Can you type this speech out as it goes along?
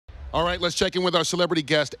All right, let's check in with our celebrity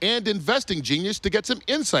guest and investing genius to get some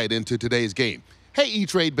insight into today's game. Hey,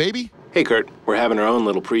 E-Trade baby. Hey, Curt. We're having our own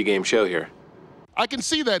little pregame show here. I can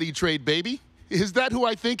see that, E-Trade baby. Is that who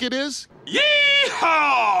I think it is?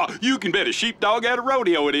 Yee-haw! You can bet a sheepdog at a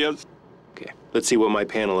rodeo it is. Okay, let's see what my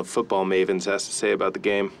panel of football mavens has to say about the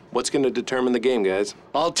game. What's going to determine the game, guys?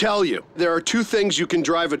 I'll tell you. There are two things you can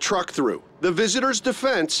drive a truck through: the visitor's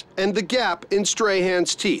defense and the gap in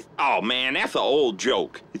Strahan's teeth. Oh, man, that's an old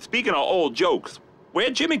joke. Speaking of old jokes,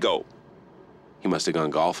 where'd Jimmy go? He must have gone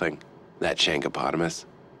golfing. That shankopotamus.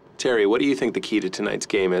 Terry, what do you think the key to tonight's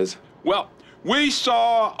game is? Well, we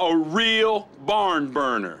saw a real barn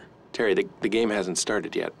burner. Terry, the game hasn't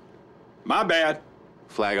started yet. My bad.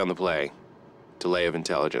 Flag on the play. Delay of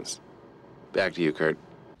intelligence. Back to you, Curt.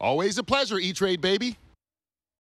 Always a pleasure, E-Trade baby.